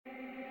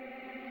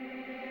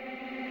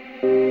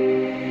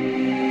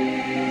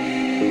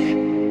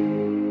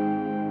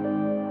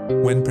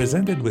When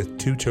presented with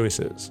two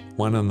choices,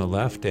 one on the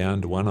left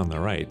and one on the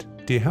right,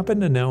 do you happen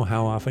to know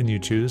how often you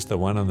choose the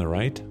one on the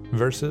right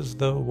versus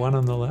the one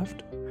on the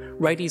left?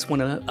 Righties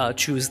want to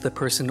choose the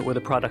person or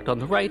the product on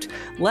the right.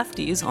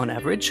 Lefties, on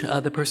average,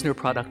 the person or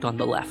product on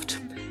the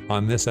left.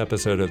 On this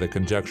episode of The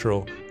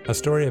Conjectural, a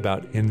story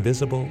about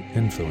invisible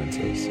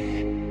influences.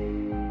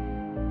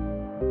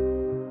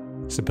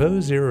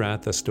 Suppose you're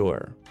at the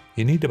store.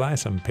 You need to buy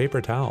some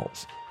paper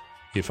towels.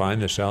 You find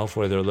the shelf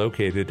where they're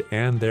located,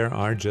 and there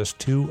are just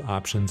two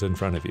options in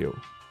front of you.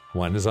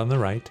 One is on the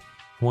right,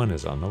 one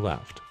is on the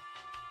left.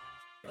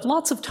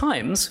 Lots of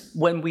times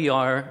when we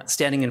are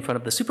standing in front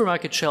of the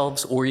supermarket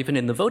shelves or even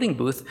in the voting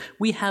booth,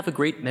 we have a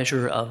great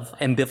measure of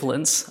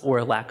ambivalence or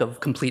a lack of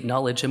complete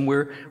knowledge, and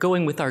we're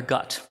going with our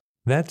gut.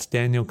 That's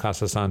Daniel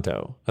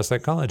Casasanto, a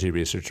psychology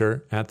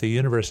researcher at the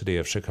University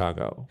of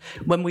Chicago.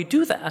 When we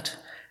do that,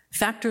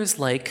 factors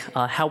like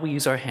how we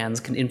use our hands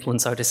can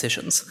influence our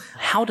decisions.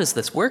 How does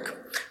this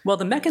work? Well,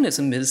 the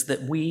mechanism is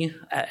that we,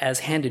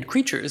 as handed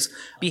creatures,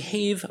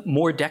 behave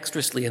more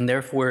dexterously and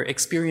therefore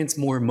experience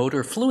more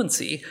motor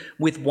fluency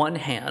with one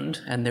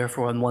hand, and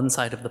therefore on one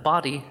side of the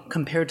body,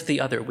 compared to the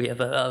other. We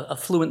have a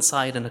fluent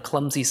side and a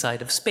clumsy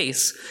side of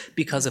space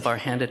because of our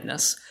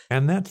handedness.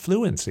 And that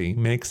fluency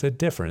makes a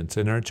difference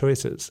in our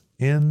choices,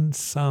 in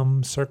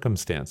some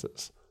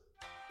circumstances.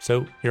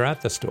 So you're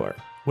at the store.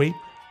 Wait,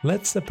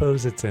 let's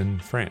suppose it's in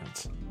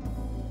France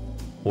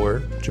or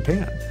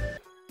Japan.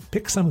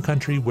 Pick some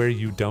country where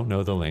you don't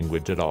know the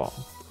language at all.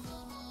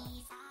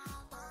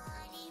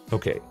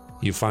 Okay,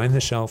 you find the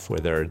shelf where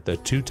there are the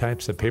two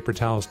types of paper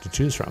towels to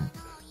choose from.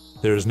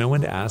 There's no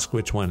one to ask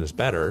which one is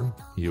better.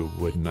 You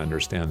wouldn't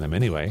understand them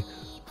anyway.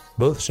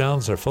 Both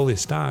shelves are fully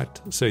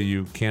stocked, so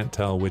you can't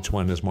tell which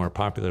one is more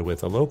popular with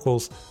the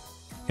locals,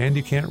 and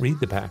you can't read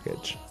the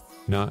package.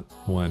 Not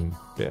one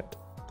bit.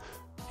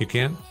 You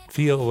can't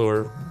feel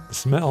or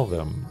smell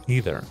them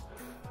either.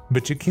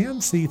 But you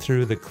can see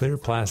through the clear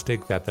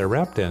plastic that they're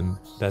wrapped in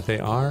that they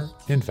are,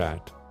 in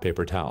fact,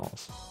 paper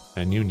towels.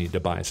 And you need to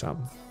buy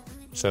some.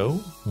 So,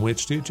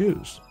 which do you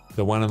choose?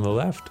 The one on the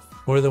left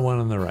or the one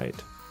on the right?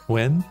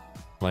 When,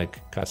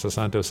 like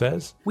Casasanto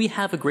says, we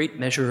have a great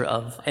measure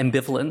of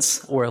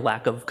ambivalence or a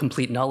lack of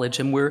complete knowledge,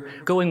 and we're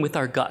going with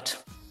our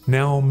gut.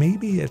 Now,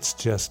 maybe it's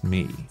just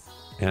me.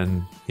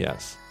 And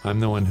yes, I'm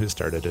the one who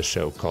started a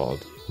show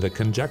called The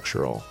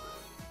Conjectural.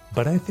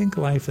 But I think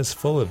life is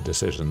full of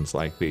decisions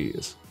like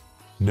these.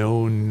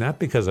 No, not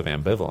because of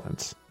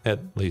ambivalence, at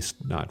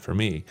least not for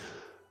me,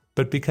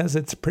 but because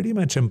it's pretty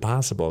much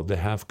impossible to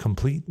have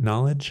complete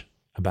knowledge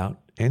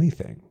about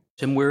anything.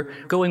 And we're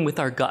going with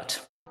our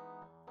gut.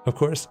 Of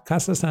course,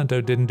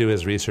 Casasanto didn't do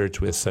his research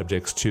with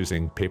subjects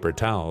choosing paper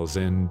towels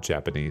in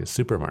Japanese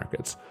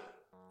supermarkets.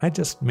 I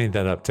just made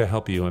that up to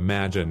help you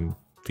imagine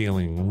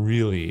feeling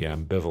really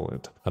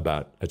ambivalent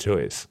about a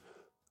choice.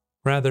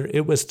 Rather,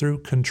 it was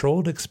through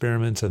controlled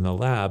experiments in the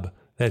lab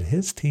that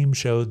his team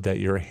showed that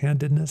your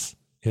handedness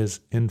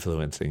is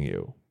influencing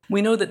you.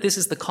 We know that this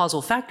is the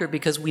causal factor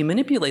because we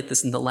manipulate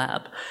this in the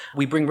lab.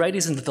 We bring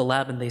righties into the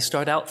lab and they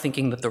start out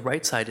thinking that the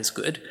right side is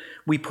good.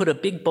 We put a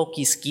big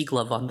bulky ski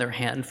glove on their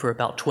hand for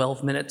about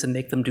 12 minutes and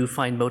make them do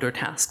fine motor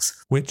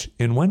tasks. Which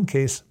in one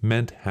case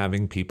meant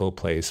having people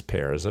place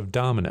pairs of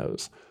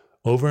dominoes,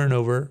 over and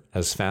over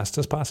as fast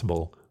as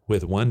possible,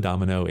 with one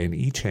domino in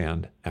each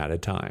hand at a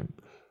time.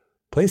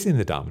 Placing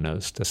the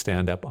dominoes to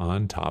stand up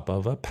on top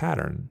of a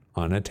pattern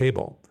on a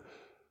table.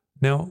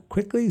 Now,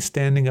 quickly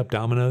standing up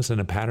dominoes in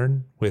a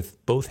pattern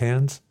with both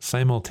hands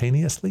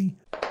simultaneously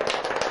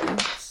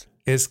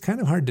is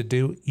kind of hard to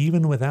do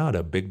even without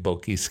a big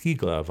bulky ski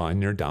glove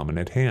on your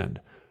dominant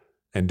hand.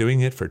 And doing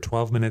it for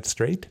 12 minutes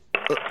straight?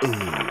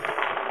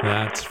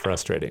 That's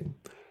frustrating.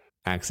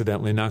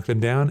 Accidentally knock them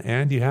down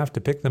and you have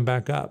to pick them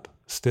back up,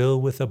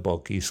 still with a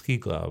bulky ski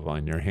glove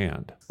on your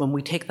hand. When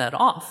we take that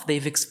off,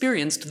 they've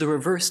experienced the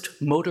reversed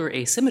motor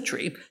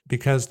asymmetry.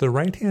 Because the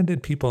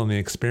right-handed people in the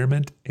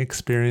experiment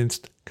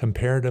experienced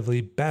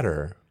comparatively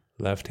better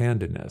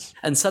left-handedness.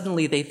 And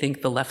suddenly they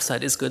think the left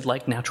side is good,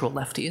 like natural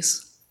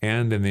lefties.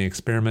 And in the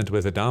experiment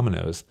with the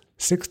dominoes,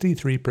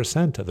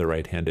 63% of the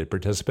right-handed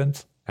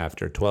participants,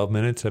 after 12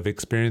 minutes of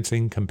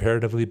experiencing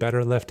comparatively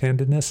better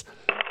left-handedness,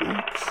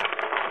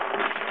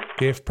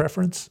 gave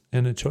preference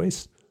in a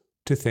choice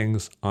to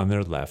things on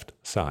their left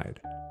side.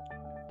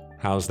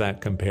 How's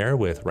that compare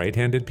with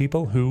right-handed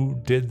people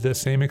who did the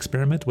same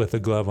experiment with a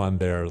glove on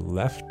their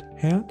left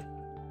hand?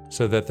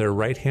 So that their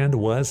right hand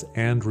was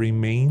and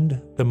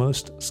remained the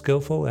most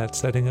skillful at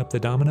setting up the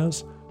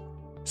dominoes?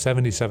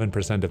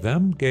 77% of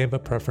them gave a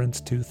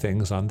preference to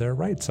things on their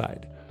right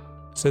side.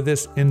 So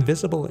this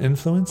invisible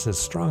influence is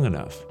strong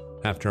enough,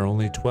 after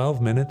only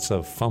 12 minutes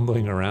of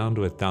fumbling around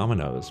with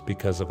dominoes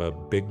because of a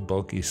big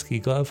bulky ski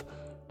glove,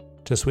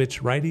 to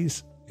switch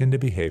righties into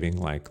behaving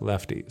like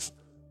lefties.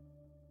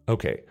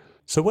 Okay,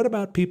 so what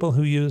about people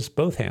who use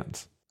both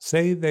hands?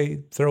 Say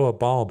they throw a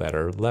ball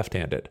better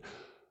left-handed,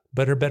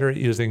 but are better at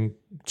using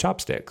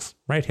chopsticks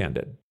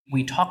right-handed.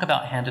 We talk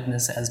about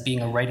handedness as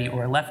being a righty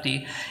or a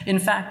lefty. In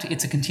fact,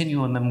 it's a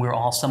continuum, and we're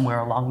all somewhere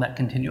along that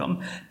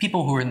continuum.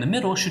 People who are in the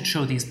middle should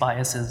show these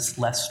biases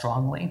less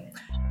strongly.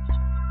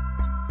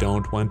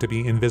 Don't want to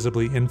be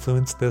invisibly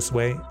influenced this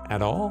way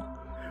at all?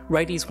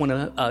 Righties want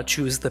to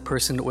choose the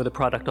person or the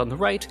product on the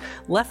right.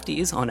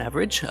 Lefties, on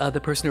average,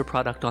 the person or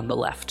product on the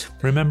left.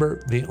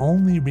 Remember, the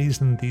only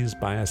reason these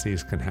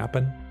biases can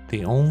happen,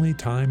 the only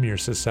time you're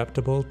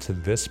susceptible to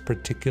this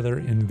particular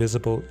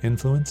invisible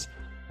influence,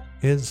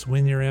 is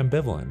when you're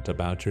ambivalent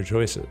about your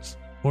choices,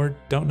 or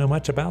don't know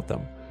much about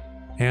them,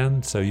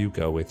 and so you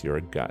go with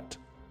your gut.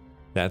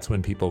 That's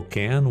when people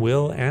can,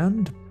 will,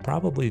 and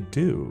probably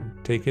do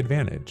take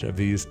advantage of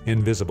these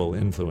invisible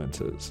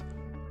influences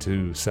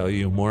to sell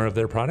you more of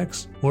their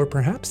products, or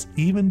perhaps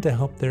even to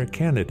help their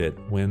candidate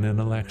win an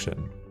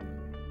election.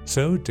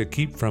 So, to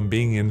keep from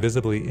being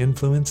invisibly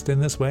influenced in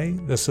this way,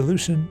 the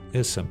solution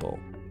is simple.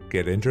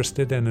 Get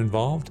interested and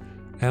involved,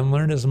 and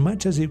learn as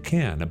much as you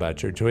can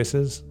about your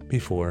choices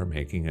before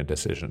making a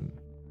decision.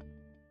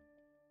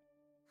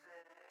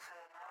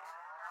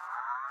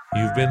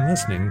 You've been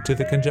listening to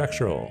The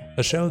Conjectural,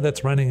 a show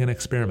that's running an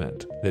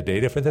experiment. The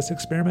data for this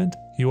experiment?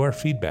 Your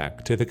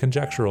feedback to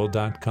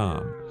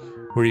theconjectural.com,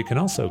 where you can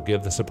also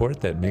give the support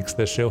that makes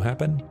this show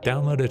happen,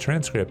 download a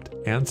transcript,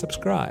 and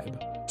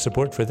subscribe.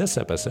 Support for this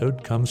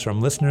episode comes from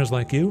listeners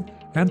like you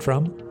and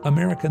from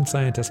American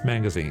Scientist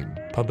Magazine,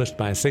 published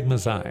by Sigma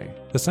Xi,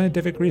 the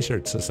Scientific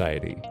Research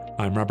Society.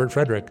 I'm Robert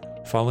Frederick.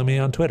 Follow me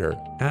on Twitter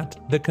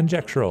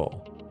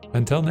 @TheConjectural.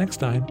 Until next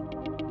time.